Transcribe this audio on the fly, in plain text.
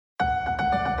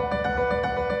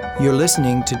You're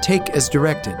listening to Take as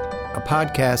Directed, a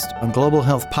podcast on global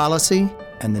health policy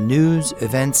and the news,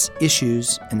 events,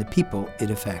 issues, and the people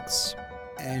it affects.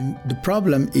 And the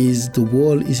problem is the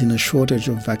world is in a shortage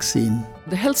of vaccine.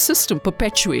 The health system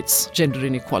perpetuates gender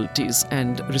inequalities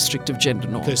and restrictive gender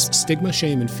norms. Because stigma,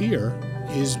 shame, and fear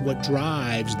is what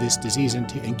drives this disease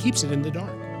and keeps it in the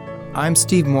dark. I'm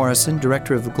Steve Morrison,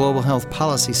 Director of the Global Health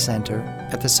Policy Center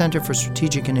at the Center for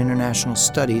Strategic and International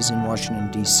Studies in Washington,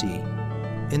 D.C.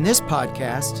 In this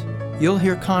podcast, you'll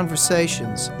hear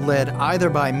conversations led either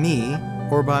by me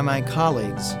or by my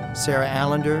colleagues, Sarah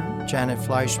Allender, Janet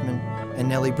Fleischman, and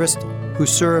Nellie Bristol, who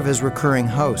serve as recurring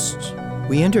hosts.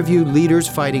 We interview leaders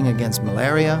fighting against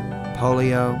malaria,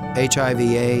 polio,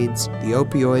 HIV/AIDS, the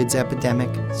opioids epidemic,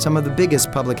 some of the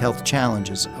biggest public health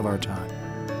challenges of our time.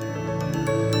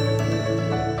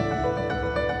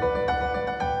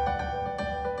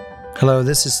 Hello,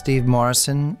 this is Steve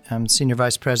Morrison. I'm Senior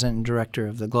Vice President and Director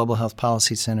of the Global Health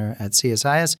Policy Center at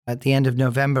CSIS. At the end of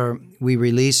November, we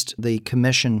released the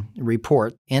Commission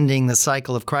report, Ending the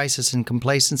Cycle of Crisis and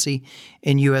Complacency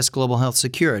in U.S. Global Health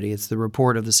Security. It's the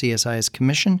report of the CSIS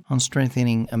Commission on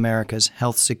Strengthening America's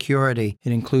Health Security.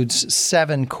 It includes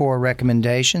 7 core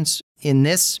recommendations. In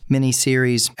this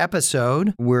mini-series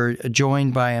episode, we're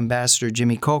joined by Ambassador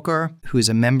Jimmy Kolker, who is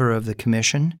a member of the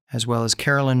Commission, as well as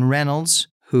Carolyn Reynolds,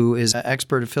 who is an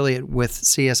expert affiliate with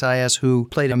CSIS, who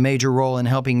played a major role in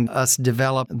helping us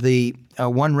develop the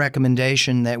one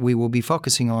recommendation that we will be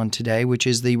focusing on today, which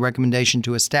is the recommendation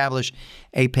to establish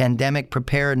a pandemic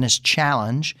preparedness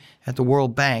challenge at the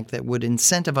World Bank that would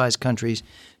incentivize countries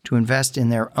to invest in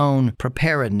their own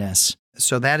preparedness.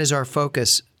 So that is our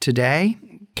focus today.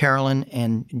 Carolyn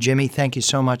and Jimmy, thank you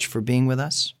so much for being with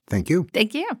us. Thank you.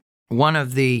 Thank you. One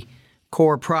of the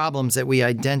core problems that we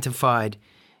identified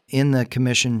in the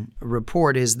Commission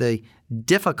report is the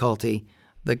difficulty,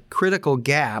 the critical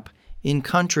gap in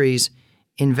countries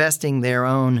investing their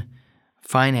own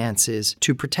finances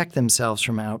to protect themselves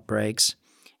from outbreaks.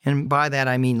 And by that,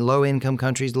 I mean low-income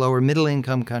countries, lower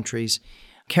middle-income countries.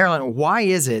 Carolyn, why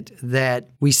is it that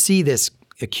we see this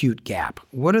acute gap?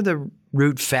 What are the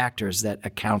root factors that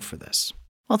account for this?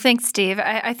 Well, thanks, Steve.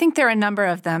 I think there are a number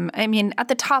of them. I mean, at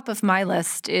the top of my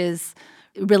list is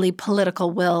really political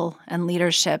will and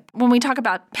leadership. When we talk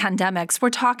about pandemics, we're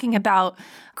talking about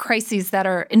crises that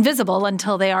are invisible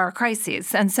until they are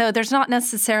crises. And so there's not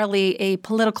necessarily a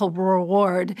political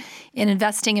reward in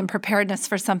investing in preparedness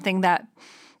for something that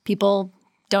people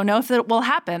don't know if it will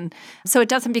happen. So it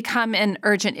doesn't become an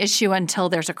urgent issue until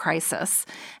there's a crisis.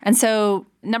 And so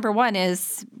number one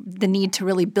is the need to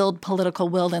really build political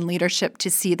will and leadership to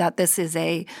see that this is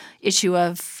a issue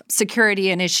of security,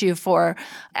 an issue for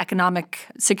economic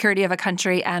security of a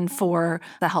country, and for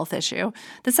the health issue.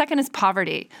 The second is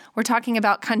poverty. We're talking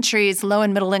about countries, low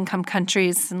and middle income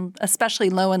countries, and especially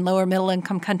low and lower middle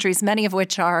income countries, many of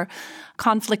which are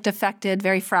conflict affected,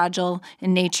 very fragile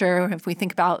in nature. If we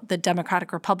think about the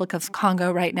Democratic Republic of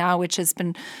Congo right now, which has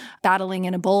been battling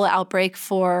an Ebola outbreak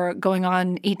for going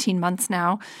on 18 months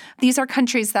now. These are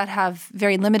countries that have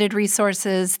very limited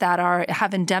resources, that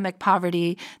have endemic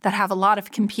poverty, that have a lot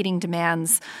of competing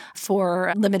demands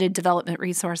for limited development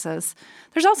resources.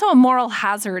 There's also a moral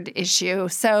hazard issue.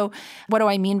 So what do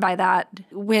I mean by that?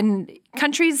 When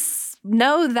countries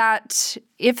know that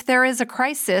if there is a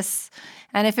crisis,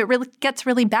 and if it really gets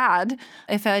really bad,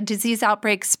 if a disease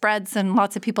outbreak spreads and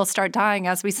lots of people start dying,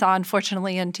 as we saw,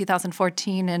 unfortunately, in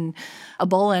 2014 in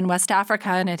Ebola in West Africa,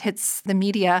 and it hits the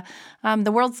media,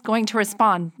 the world's going to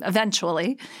respond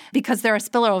eventually because there are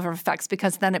spillover effects,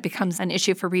 because then it becomes an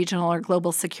issue for regional or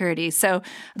global security. So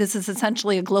this is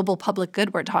essentially a global public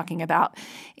good we're talking about.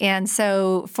 And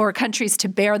so for countries to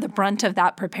bear the brunt of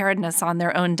that preparedness on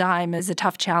their own dime is a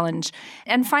tough challenge.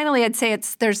 And finally, I'd say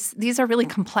these are really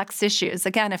complex issues.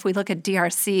 Again, if we look at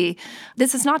DRC,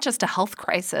 this is not just a health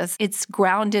crisis. It's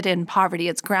grounded in poverty.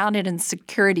 It's grounded in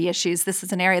security issues. This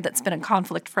is an area that's been in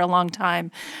conflict for a long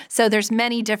time. So there's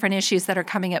many different issues that are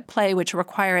coming at play which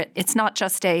require it. It's not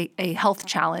just a health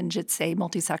challenge. It's a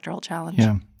multi-sectoral challenge.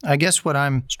 Yeah. I guess what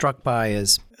I'm struck by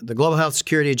is the Global Health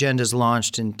Security Agenda is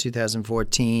launched in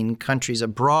 2014. Countries, a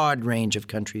broad range of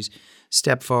countries,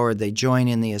 step forward. They join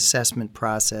in the assessment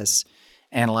process,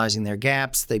 analyzing their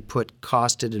gaps. They put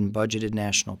costed and budgeted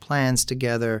national plans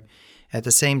together. At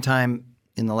the same time,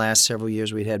 in the last several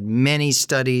years, we've had many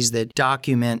studies that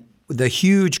document the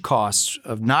huge costs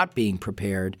of not being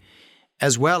prepared,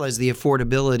 as well as the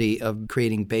affordability of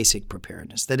creating basic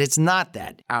preparedness, that it's not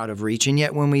that out of reach. And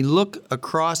yet when we look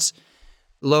across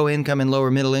low-income and lower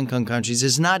middle-income countries,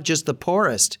 it's not just the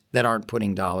poorest that aren't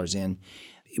putting dollars in.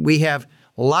 We have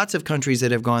lots of countries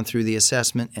that have gone through the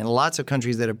assessment and lots of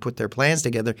countries that have put their plans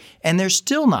together, and they're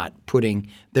still not putting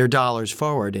their dollars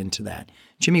forward into that.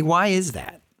 Jimmy, why is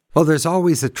that? Well, there's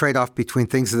always a trade-off between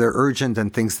things that are urgent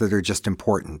and things that are just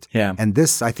important. Yeah. And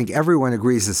this, I think everyone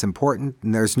agrees, is important.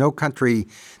 And there's no country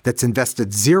that's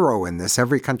invested zero in this.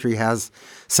 Every country has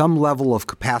some level of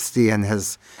capacity and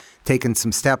has taken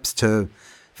some steps to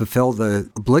fulfill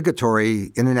the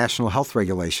obligatory international health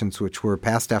regulations, which were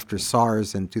passed after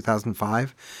SARS in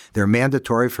 2005. They're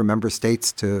mandatory for member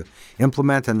states to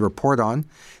implement and report on.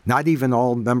 Not even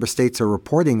all member states are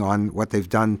reporting on what they've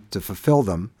done to fulfill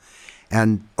them.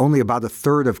 And only about a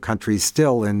third of countries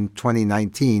still in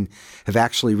 2019 have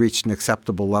actually reached an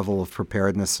acceptable level of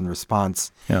preparedness and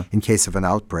response in case of an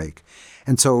outbreak.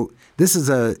 And so this is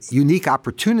a unique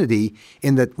opportunity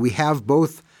in that we have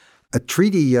both a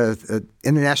treaty, an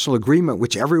international agreement,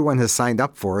 which everyone has signed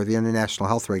up for, the international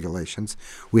health regulations.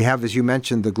 We have, as you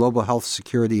mentioned, the Global Health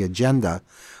Security Agenda,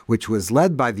 which was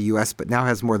led by the U.S., but now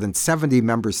has more than 70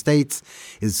 member states,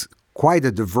 is quite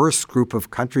a diverse group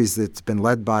of countries that's been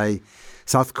led by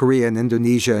South Korea and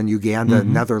Indonesia and Uganda,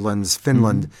 Netherlands,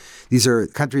 Finland. These are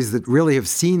countries that really have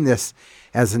seen this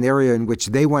as an area in which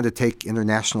they want to take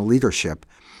international leadership.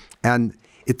 And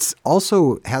it's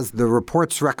also has the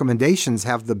report's recommendations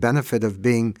have the benefit of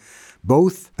being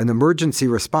both an emergency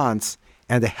response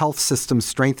and a health system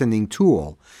strengthening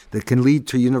tool that can lead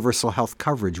to universal health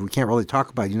coverage. We can't really talk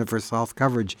about universal health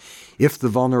coverage if the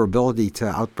vulnerability to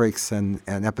outbreaks and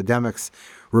epidemics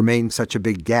remain such a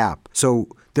big gap. So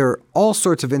there are all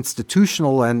sorts of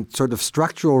institutional and sort of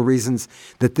structural reasons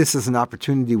that this is an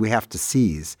opportunity we have to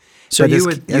seize. So but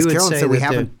as Carolyn say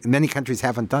said, many countries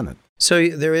haven't done it. So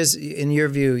there is, in your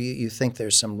view, you think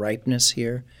there's some ripeness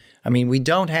here? I mean, we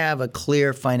don't have a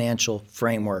clear financial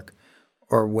framework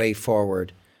or way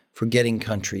forward for getting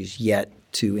countries yet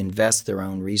to invest their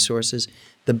own resources.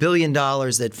 The $1 billion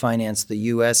that financed the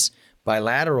U.S.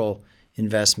 bilateral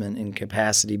investment in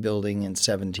capacity building in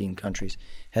 17 countries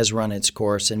has run its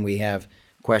course, and we have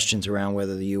questions around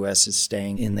whether the U.S. is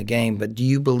staying in the game. But do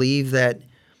you believe that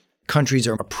countries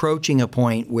are approaching a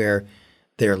point where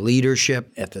their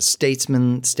leadership at the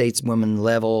stateswoman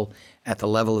level, at the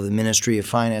level of the Ministry of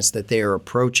Finance, that they are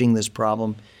approaching this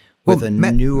problem with a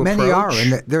new approach? Many are,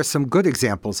 and there's some good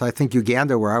examples. I think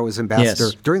Uganda, where I was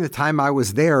ambassador, during the time I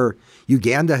was there,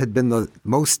 Uganda had been the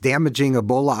most damaging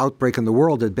Ebola outbreak in the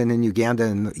world, had been in Uganda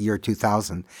in the year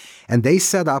 2000. And they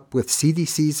set up, with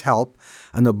CDC's help,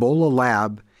 an Ebola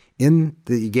lab in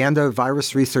the Uganda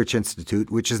Virus Research Institute,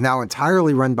 which is now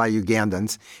entirely run by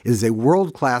Ugandans. It is a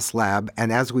world-class lab,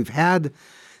 and as we've had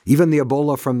even the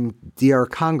Ebola from DR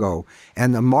Congo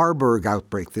and the Marburg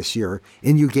outbreak this year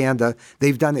in Uganda,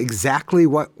 they've done exactly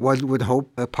what one would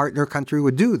hope a partner country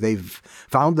would do. They've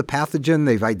found the pathogen,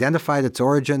 they've identified its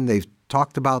origin, they've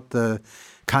talked about the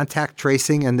contact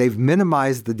tracing, and they've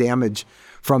minimized the damage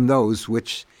from those,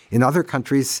 which in other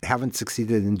countries haven't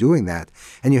succeeded in doing that.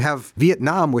 And you have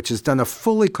Vietnam, which has done a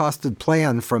fully costed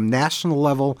plan from national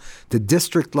level to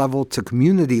district level to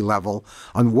community level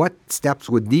on what steps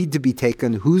would need to be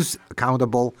taken, who's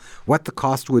accountable, what the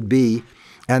cost would be,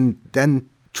 and then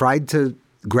tried to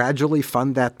gradually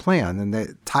fund that plan. And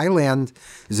Thailand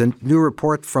is a new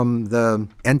report from the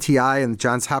NTI and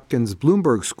Johns Hopkins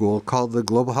Bloomberg School called the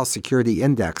Global Health Security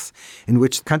Index, in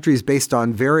which countries based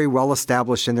on very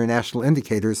well-established international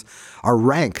indicators are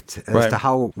ranked as to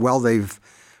how well they've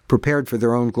prepared for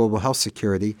their own global health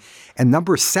security. And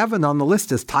number 7 on the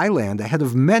list is Thailand, ahead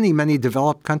of many, many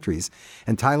developed countries.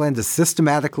 And Thailand has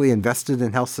systematically invested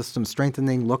in health system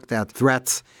strengthening, looked at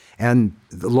threats and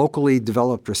the locally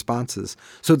developed responses.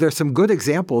 So there's some good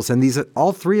examples, and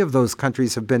all 3 of those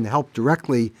countries have been helped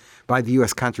directly by the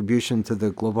U.S. contribution to the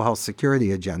global health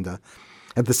security agenda.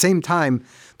 At the same time,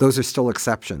 those are still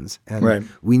exceptions, and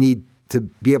we need to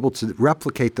be able to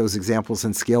replicate those examples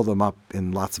and scale them up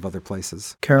in lots of other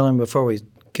places. Carolyn, before we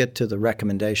get to the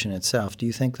recommendation itself, do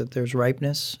you think that there's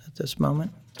ripeness at this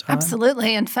moment?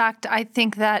 Absolutely. In fact, I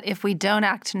think that if we don't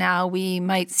act now, we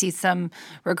might see some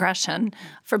regression.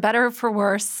 For better or for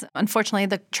worse, unfortunately,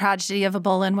 the tragedy of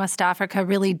Ebola in West Africa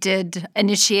really did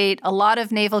initiate a lot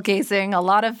of navel-gazing, a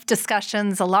lot of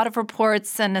discussions, a lot of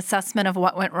reports and assessment of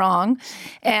what went wrong.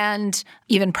 And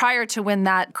even prior to when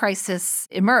that crisis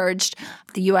emerged,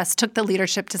 the U.S. took the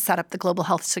leadership to set up the global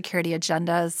health security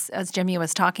agenda, as Jimmy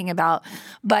was talking about.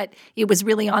 But it was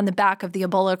really on the back of the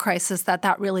Ebola crisis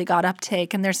that really got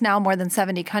uptake. And and there's now more than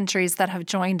 70 countries that have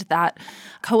joined that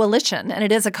coalition, and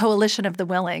it is a coalition of the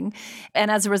willing.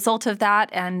 And as a result of that,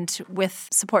 and with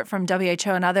support from WHO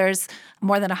and others,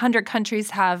 more than 100 countries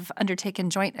have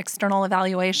undertaken joint external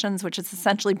evaluations, which is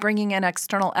essentially bringing in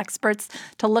external experts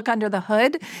to look under the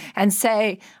hood and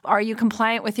say, are you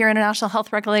compliant with your international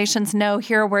health regulations? No,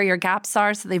 here are where your gaps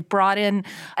are. So they've brought in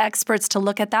experts to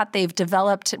look at that. They've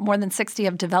developed, more than 60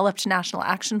 have developed national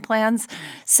action plans.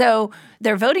 So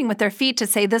they're voting with their feet to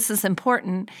say this is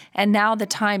important, and now the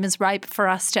time is ripe for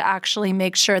us to actually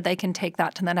make sure they can take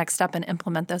that to the next step and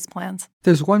implement those plans.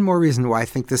 There's one more reason why I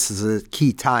think this is a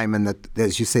key time and that,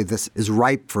 as you say, this is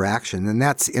ripe for action, and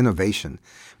that's innovation.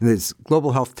 This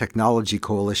Global Health Technology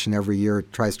Coalition every year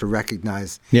tries to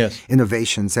recognize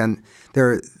innovations, and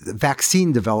their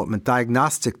vaccine development,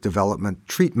 diagnostic development,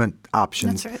 treatment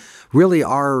options really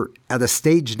are at a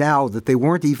stage now that they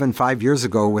weren't even 5 years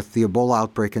ago with the Ebola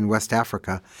outbreak in West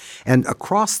Africa. And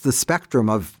across the spectrum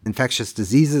of infectious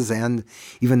diseases and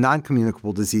even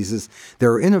non-communicable diseases,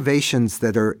 there are innovations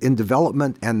that are in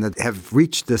development and that have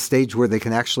reached the stage where they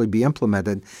can actually be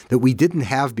implemented that we didn't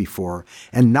have before.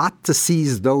 And not to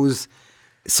seize those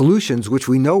solutions, which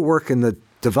we know work in the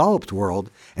developed world,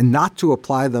 and not to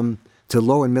apply them to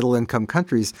low and middle income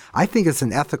countries, I think it's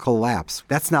an ethical lapse.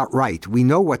 That's not right. We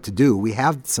know what to do. We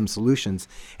have some solutions,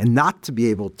 and not to be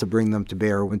able to bring them to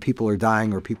bear when people are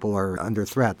dying or people are under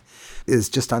threat is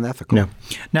just unethical. No.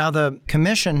 Now, the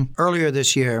Commission, earlier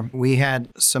this year, we had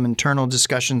some internal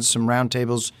discussions, some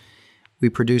roundtables. We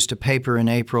produced a paper in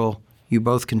April. You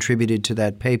both contributed to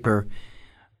that paper.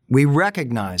 We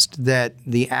recognized that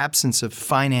the absence of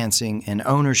financing and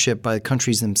ownership by the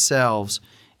countries themselves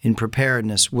in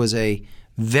preparedness was a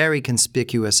very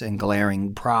conspicuous and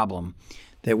glaring problem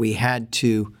that we had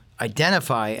to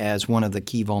identify as one of the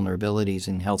key vulnerabilities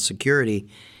in health security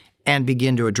and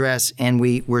begin to address. And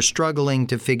we were struggling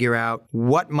to figure out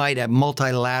what might a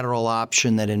multilateral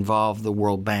option that involved the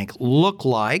World Bank look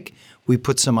like. We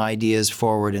put some ideas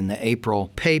forward in the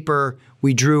April paper.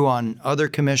 We drew on other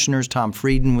commissioners. Tom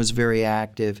Frieden was very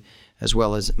active, as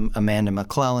well as Amanda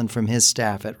McClellan from his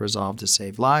staff at Resolve to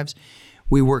Save Lives.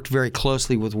 We worked very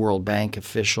closely with World Bank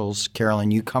officials.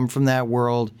 Carolyn, you come from that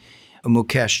world.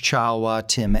 Mukesh Chalwa,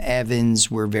 Tim Evans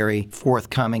were very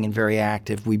forthcoming and very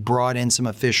active. We brought in some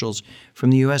officials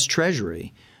from the U.S.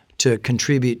 Treasury to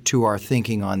contribute to our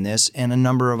thinking on this, and a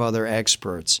number of other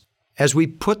experts. As we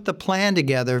put the plan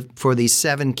together for these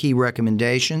 7 key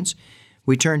recommendations,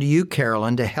 we turned to you,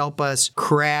 Carolyn, to help us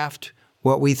craft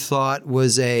what we thought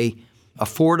was a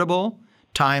affordable,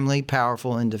 timely,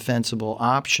 powerful, and defensible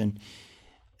option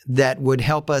that would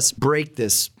help us break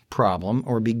this problem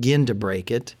or begin to break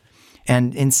it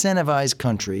and incentivize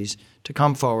countries to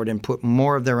come forward and put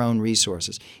more of their own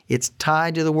resources. It's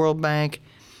tied to the World Bank,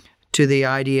 to the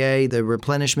IDA. The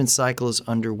replenishment cycle is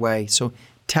underway. So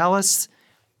tell us,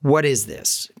 what is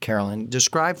this, Carolyn?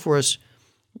 Describe for us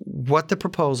what the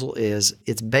proposal is,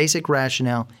 its basic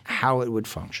rationale, how it would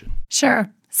function. Sure.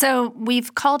 So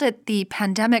we've called it the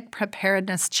Pandemic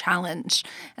Preparedness Challenge,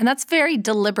 and that's very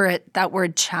deliberate, that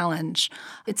word challenge.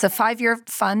 It's a 5-year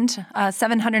fund,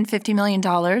 $750 million,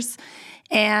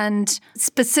 and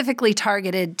specifically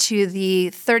targeted to the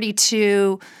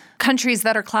 32 countries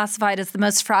that are classified as the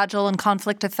most fragile and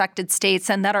conflict-affected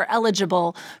states and that are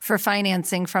eligible for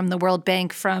financing from the World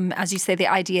Bank, from, as you say, the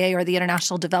IDA or the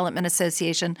International Development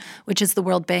Association, which is the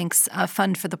World Bank's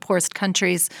fund for the poorest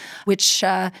countries, which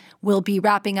will be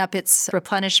wrapping up its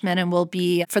replenishment and will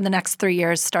be for the next 3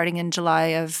 years, starting in July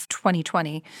of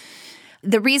 2020.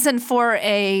 The reason for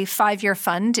a 5-year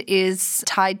fund is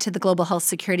tied to the Global Health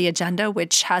Security Agenda,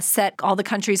 which has set all the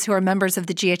countries who are members of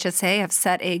the GHSA have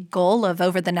set a goal of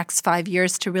over the next 5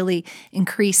 years to really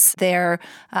increase their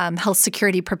health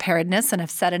security preparedness, and have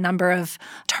set a number of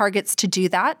targets to do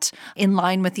that in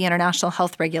line with the international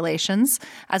health regulations.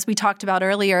 As we talked about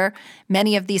earlier,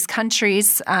 many of these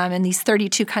countries and these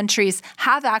 32 countries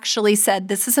have actually said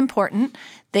this is important.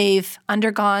 They've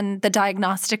undergone the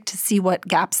diagnostic to see what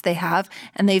gaps they have,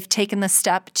 and they've taken the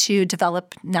step to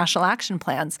develop national action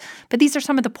plans. But these are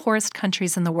some of the poorest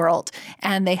countries in the world,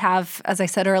 and they have, as I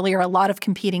said earlier, a lot of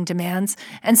competing demands.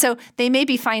 And so they may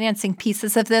be financing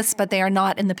pieces of this, but they are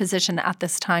not in the position at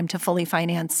this time to fully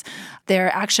finance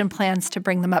their action plans to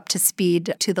bring them up to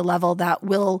speed to the level that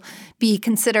will be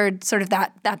considered sort of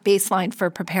that baseline for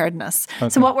preparedness. Okay.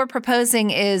 So what we're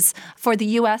proposing is for the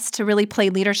U.S. to really play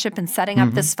leadership in setting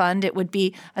up this this fund. It would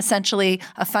be essentially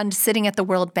a fund sitting at the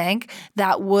World Bank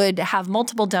that would have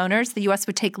multiple donors. The U.S.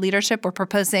 would take leadership. We're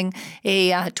proposing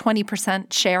a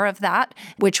 20% share of that,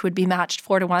 which would be matched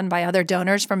 4-to-1 by other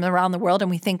donors from around the world. And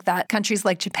we think that countries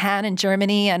like Japan and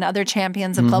Germany and other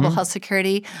champions of global health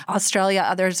security, Australia,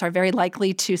 others are very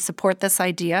likely to support this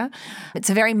idea. It's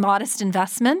a very modest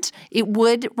investment. It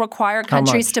would require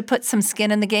countries to put some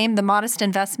skin in the game. The modest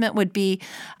investment would be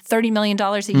 $30 million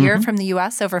a year from the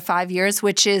U.S. over 5 years,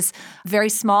 which is very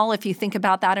small if you think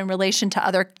about that in relation to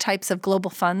other types of global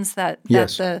funds that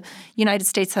the United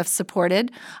States have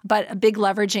supported, but a big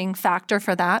leveraging factor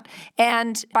for that.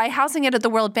 And by housing it at the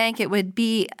World Bank, it would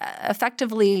be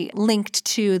effectively linked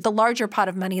to the larger pot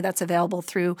of money that's available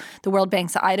through the World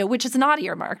Bank's IDA, which is not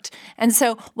earmarked. And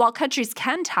so while countries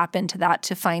can tap into that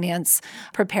to finance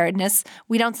preparedness,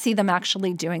 we don't see them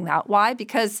actually doing that. Why?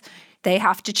 Because they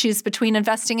have to choose between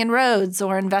investing in roads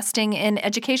or investing in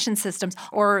education systems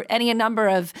or any number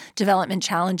of development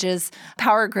challenges,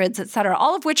 power grids, et cetera,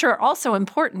 all of which are also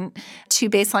important to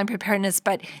baseline preparedness,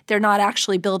 but they're not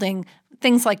actually building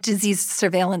things like disease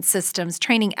surveillance systems,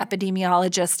 training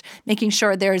epidemiologists, making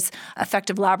sure there's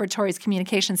effective laboratories,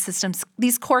 communication systems,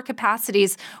 these core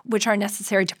capacities which are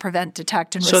necessary to prevent,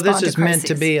 detect, and respond to crises. So this is meant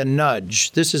to be a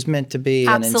nudge. This is meant to be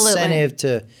an incentive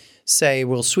to say,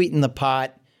 we'll sweeten the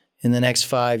pot in the next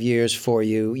 5 years for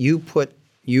you.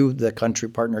 The country,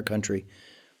 partner country,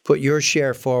 put your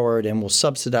share forward and we'll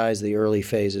subsidize the early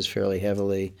phases fairly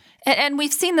heavily. And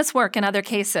we've seen this work in other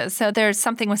cases. So there's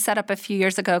something was set up a few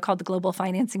years ago called the Global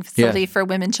Financing Facility for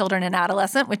Women, Children, and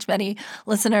Adolescent, which many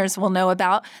listeners will know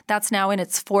about. That's now in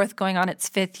its fourth, going on its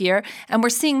fifth year. And we're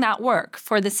seeing that work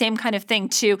for the same kind of thing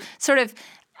to sort of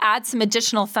add some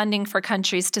additional funding for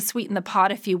countries to sweeten the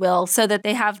pot, if you will, so that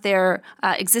they have their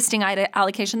existing IDA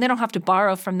allocation. They don't have to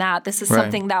borrow from that. This is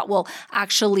something that will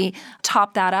actually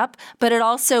top that up. But it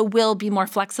also will be more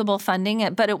flexible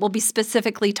funding, but it will be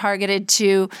specifically targeted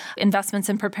to investments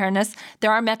in preparedness.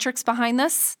 There are metrics behind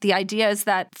this. The idea is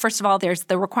that, first of all, there's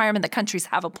the requirement that countries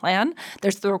have a plan.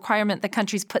 There's the requirement that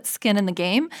countries put skin in the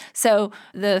game. So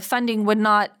the funding would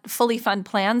not fully fund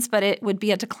plans, but it would be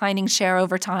a declining share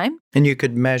over time. And you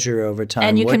could measure over time.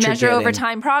 And you can measure over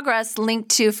time progress linked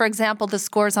to, for example, the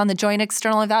scores on the Joint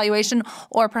External Evaluation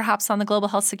or perhaps on the Global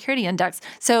Health Security Index.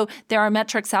 So there are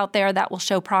metrics out there that will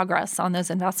show progress on those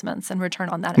investments and return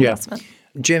on that investment.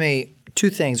 Jimmy, two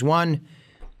things. One,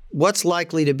 what's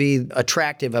likely to be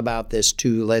attractive about this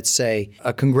to, let's say,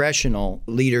 a congressional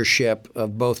leadership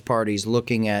of both parties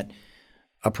looking at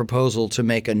a proposal to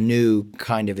make a new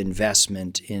kind of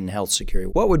investment in health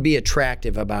security? What would be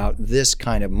attractive about this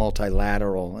kind of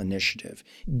multilateral initiative,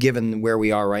 given where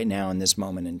we are right now in this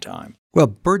moment in time? Well,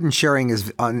 burden sharing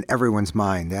is on everyone's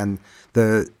mind, and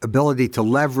the ability to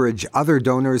leverage other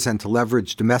donors and to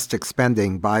leverage domestic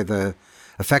spending by the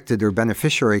affected or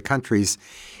beneficiary countries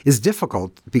is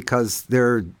difficult because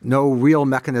there are no real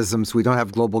mechanisms. We don't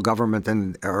have global government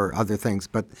or other things.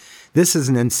 But this is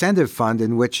an incentive fund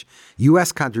in which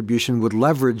U.S. contribution would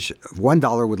leverage,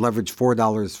 $1 would leverage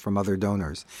 $4 from other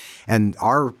donors. And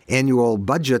our annual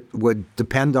budget would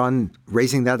depend on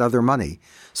raising that other money.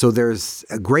 So there's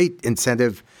a great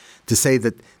incentive to say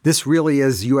that this really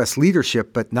is U.S.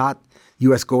 leadership, but not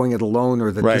U.S. going it alone,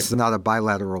 or that this is not a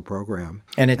bilateral program.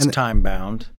 And it's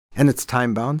time-bound. And it's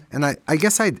time-bound. And I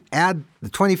guess I'd add the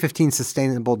 2015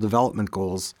 Sustainable Development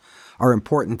Goals are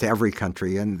important to every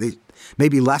country, and they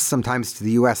maybe less sometimes to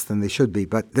the U.S. than they should be.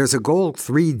 But there's a goal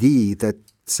 3D that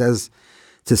says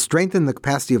to strengthen the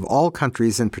capacity of all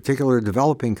countries, in particular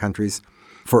developing countries,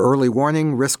 for early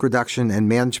warning, risk reduction, and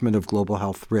management of global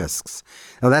health risks.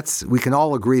 Now we can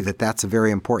all agree that that's a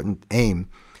very important aim.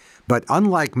 But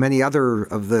unlike many other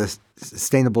of the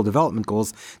Sustainable Development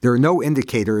Goals, there are no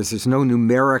indicators. There's no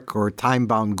numeric or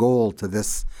time-bound goal to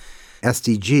this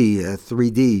SDG,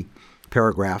 3D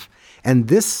paragraph. And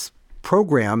this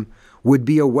program would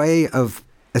be a way of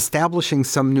establishing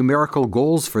some numerical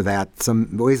goals for that,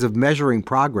 some ways of measuring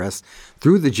progress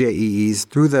through the JEEs,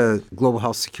 through the Global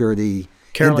Health Security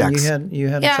Carolyn, Index. you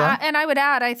had a try? Yeah, and I would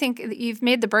add, I think you've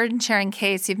made the burden sharing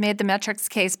case, you've made the metrics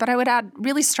case, but I would add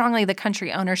really strongly the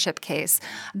country ownership case.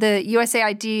 The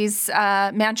USAID's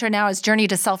mantra now is journey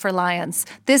to self-reliance.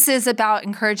 This is about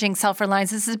encouraging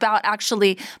self-reliance. This is about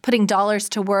actually putting dollars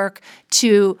to work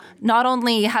to not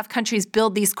only have countries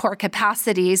build these core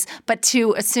capacities, but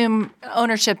to assume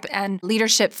ownership and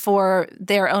leadership for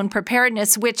their own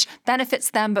preparedness, which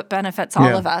benefits them but benefits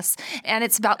all of us. And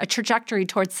it's about a trajectory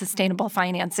towards sustainable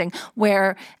financing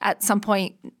where at some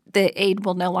point the aid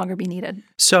will no longer be needed.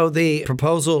 So the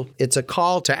proposal, it's a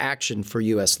call to action for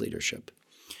U.S. leadership.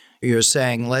 You're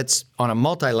saying let's, on a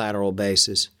multilateral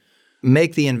basis,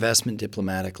 make the investment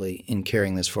diplomatically in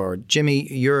carrying this forward?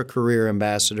 Jimmy, you're a career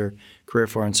ambassador, career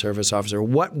foreign service officer.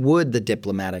 What would the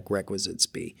diplomatic requisites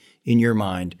be in your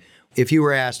mind if you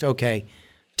were asked, okay,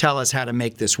 tell us how to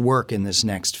make this work in this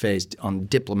next phase on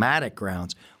diplomatic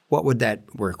grounds? What would that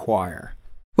require?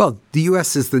 Well, the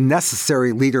U.S. is the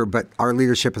necessary leader, but our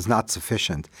leadership is not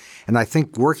sufficient. And I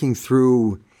think working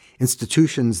through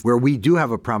institutions where we do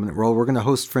have a prominent role, we're going to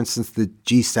host, for instance, the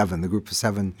G7, the group of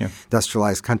 7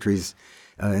 industrialized countries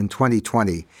in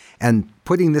 2020. And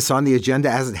putting this on the agenda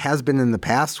as it has been in the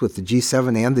past with the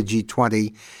G7 and the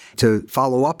G20 to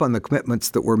follow up on the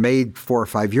commitments that were made 4 or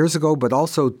 5 years ago, but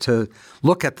also to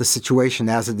look at the situation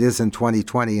as it is in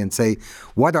 2020 and say,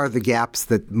 what are the gaps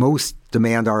that most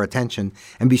demand our attention,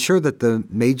 and be sure that the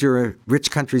major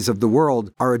rich countries of the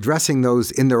world are addressing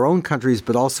those in their own countries,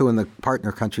 but also in the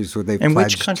partner countries where they've pledged. And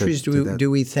which countries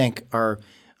do we think are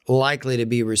likely to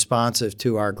be responsive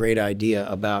to our great idea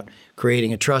about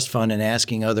creating a trust fund and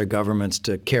asking other governments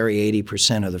to carry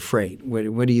 80% of the freight?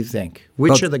 What do you think?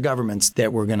 Which are the governments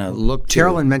that we're going to look to?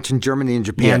 Carolyn mentioned Germany and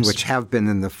Japan, which have been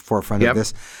in the forefront of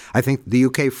this. I think the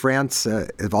UK, France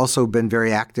have also been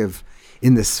very active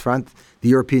in this front. The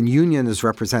European Union is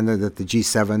represented at the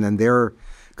G7, and they're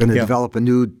going to develop a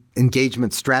new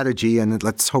engagement strategy, and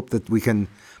let's hope that we can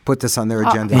put this on their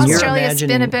agenda. Australia's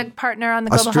been a big partner on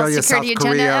the global health security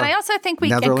agenda, and I also think we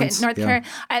can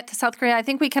South Korea. I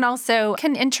think we can also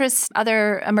interest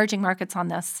other emerging markets on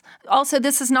this. Also,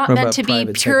 this is not meant to be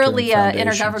purely an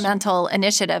intergovernmental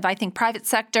initiative. I think private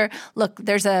sector. Look,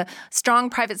 there's a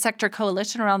strong private sector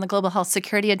coalition around the global health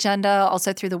security agenda,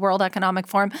 also through the World Economic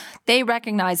Forum. They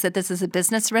recognize that this is a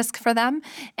business risk for them,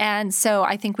 and so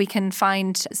I think we can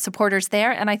find supporters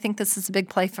there. And I think this is a big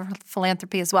play for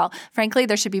philanthropy as well. Frankly,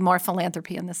 there should be more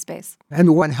philanthropy in this space.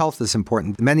 And one, health is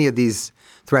important. Many of these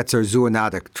threats are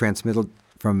zoonotic, transmitted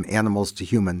from animals to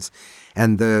humans.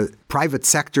 And the private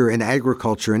sector in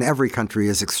agriculture in every country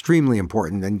is extremely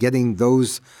important. And getting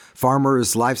those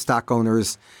farmers, livestock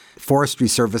owners, forestry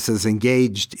services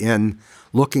engaged in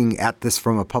looking at this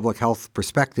from a public health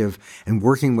perspective and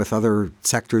working with other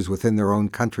sectors within their own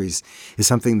countries is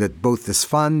something that both this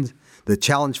fund, the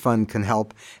Challenge Fund, can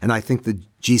help, and I think the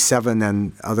G7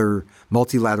 and other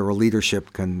multilateral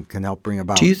leadership can help bring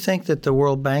about. Do you think that the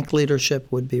World Bank leadership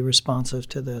would be responsive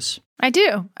to this? I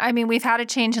do. I mean, we've had a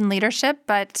change in leadership,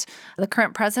 but the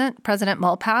current president, President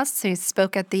Malpass, who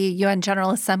spoke at the UN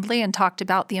General Assembly and talked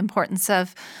about the importance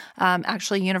of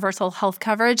actually universal health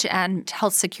coverage and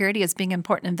health security as being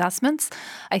important investments.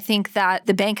 I think that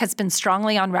the bank has been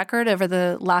strongly on record over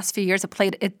the last few years. It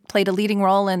played a leading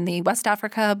role in the West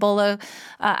Africa Ebola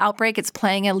outbreak. It's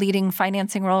playing a leading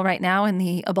financing role right now in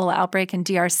the Ebola outbreak in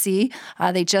DRC.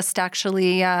 They just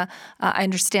actually, I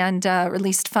understand,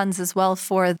 released funds as well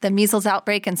for the measles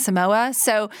outbreak in Samoa.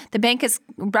 So the bank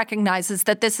recognizes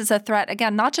that this is a threat,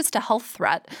 again, not just a health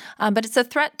threat, but it's a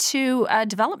threat to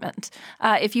development.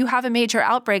 If you have a major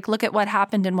outbreak, look at what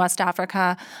happened in West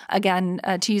Africa. Again,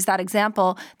 to use that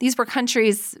example, these were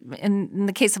countries, in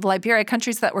the case of Liberia,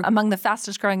 countries that were among the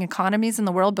fastest growing economies in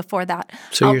the world before that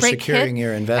so outbreak you're securing hit.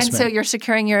 Your investment. And so you're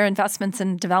securing your investments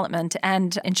in development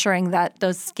and ensuring that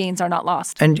those gains are not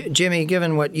lost. And Jimmy,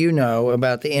 given what you know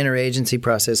about the interagency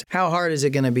process, how hard is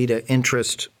it going to be to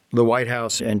interest the White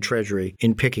House and Treasury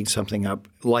in picking something up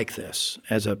like this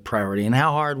as a priority? And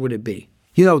how hard would it be?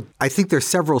 You know, I think there's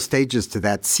several stages to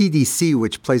that. CDC,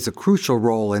 which plays a crucial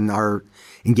role in our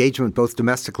engagement both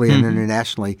domestically and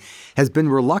internationally, has been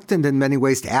reluctant in many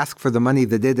ways to ask for the money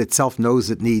that it itself knows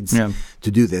it needs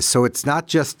to do this. So it's not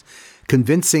just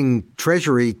convincing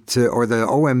Treasury or the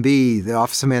OMB, the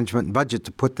Office of Management and Budget,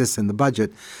 to put this in the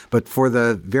budget, but for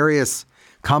the various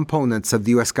components of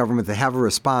the U.S. government that have a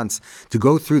response to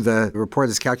go through the report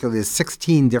is calculated as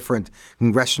 16 different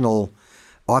congressional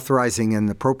authorizing and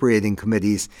appropriating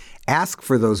committees, ask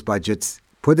for those budgets,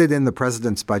 put it in the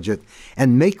president's budget,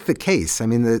 and make the case. I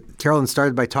mean, Carolyn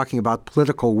started by talking about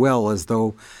political will as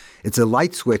though it's a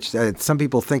light switch. Some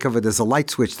people think of it as a light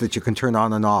switch that you can turn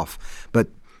on and off. But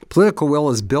political will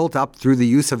is built up through the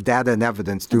use of data and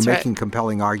evidence, through making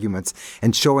compelling arguments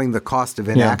and showing the cost of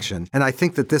inaction. And I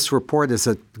think that this report is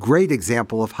a great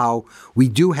example of how we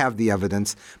do have the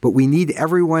evidence, but we need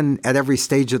everyone at every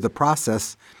stage of the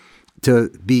process to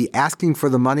be asking for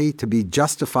the money, to be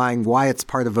justifying why it's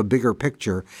part of a bigger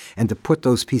picture, and to put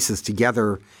those pieces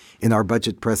together in our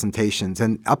budget presentations.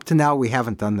 And up to now, we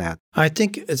haven't done that. I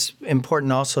think it's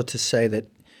important also to say that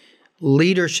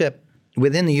leadership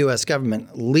within the U.S.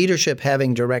 government, leadership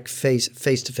having direct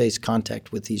face-to-face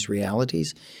contact with these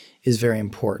realities is very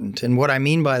important. And what I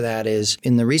mean by that is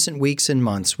in the recent weeks and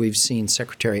months, we've seen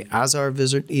Secretary Azar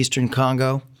visit Eastern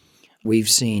Congo. We've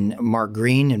seen Mark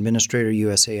Green, Administrator,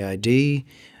 USAID.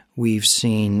 We've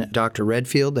seen Dr.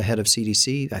 Redfield, the head of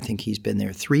CDC. I think he's been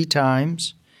there 3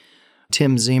 times.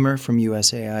 Tim Ziemer from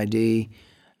USAID.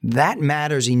 That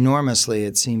matters enormously,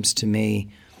 it seems to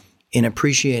me, in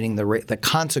appreciating the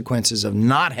consequences of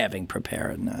not having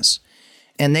preparedness.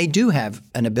 And they do have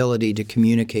an ability to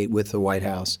communicate with the White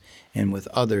House and with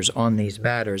others on these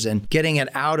matters, and getting it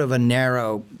out of a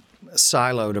narrow,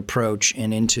 siloed approach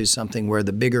and into something where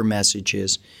the bigger message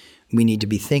is we need to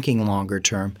be thinking longer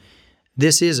term.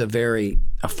 This is a very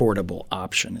affordable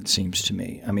option, it seems to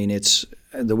me. I mean, it's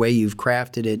the way you've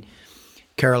crafted it,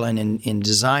 Carolyn, in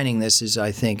designing this is,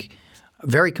 I think,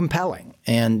 very compelling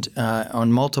and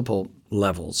on multiple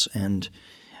levels. And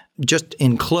just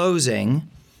in closing,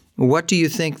 what do you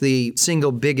think the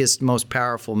single biggest, most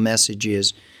powerful message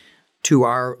is to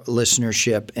our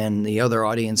listenership and the other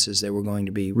audiences that we're going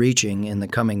to be reaching in the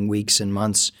coming weeks and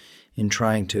months in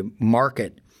trying to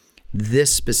market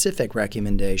this specific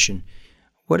recommendation?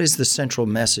 What is the central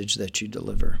message that you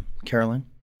deliver? Carolyn?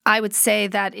 I would say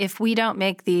that if we don't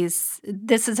make this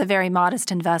is a very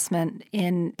modest investment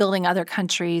in building other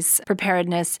countries'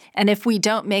 preparedness. And if we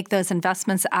don't make those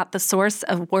investments at the source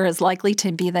of where is likely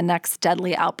to be the next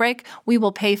deadly outbreak, we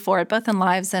will pay for it both in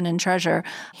lives and in treasure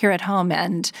here at home.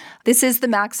 And this is the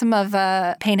maxim of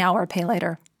pay now or pay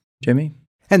later. Jimmy?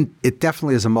 And it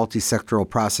definitely is a multi-sectoral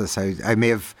process. I may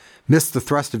have missed the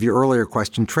thrust of your earlier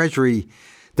question. Treasury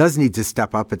does need to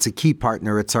step up. It's a key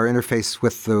partner. It's our interface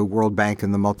with the World Bank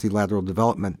and the multilateral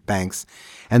development banks.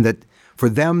 And that for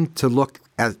them to look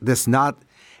at this not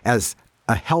as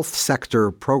a health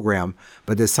sector program,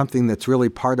 but as something that's really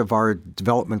part of our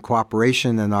development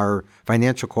cooperation and our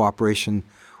financial cooperation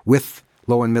with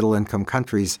low and middle income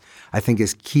countries, I think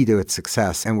is key to its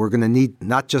success. And we're going to need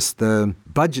not just the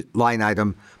budget line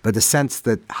item, but a sense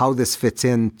that how this fits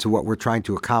into what we're trying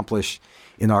to accomplish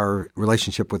in our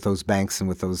relationship with those banks and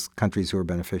with those countries who are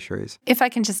beneficiaries. If I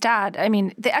can just add, I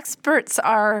mean, the experts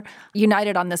are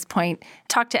united on this point.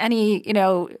 Talk to any,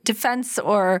 defense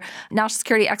or national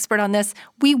security expert on this.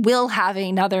 We will have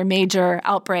another major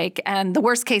outbreak. And the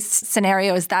worst case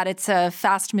scenario is that it's a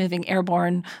fast-moving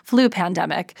airborne flu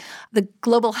pandemic. The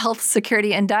Global Health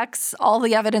Security Index, all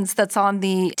the evidence that's on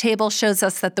the table shows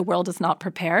us that the world is not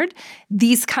prepared.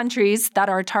 These countries that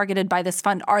are targeted by this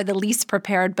fund are the least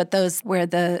prepared, but those where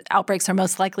the outbreaks are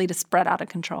most likely to spread out of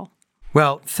control.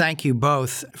 Well, thank you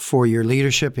both for your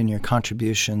leadership and your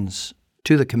contributions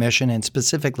to the Commission and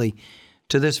specifically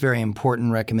to this very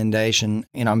important recommendation.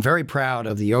 And I'm very proud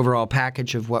of the overall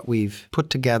package of what we've put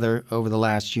together over the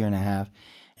last year and a half.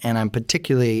 And I'm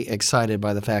particularly excited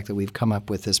by the fact that we've come up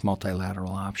with this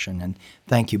multilateral option. And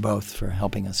thank you both for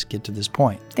helping us get to this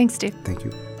point. Thanks, Steve. Thank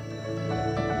you.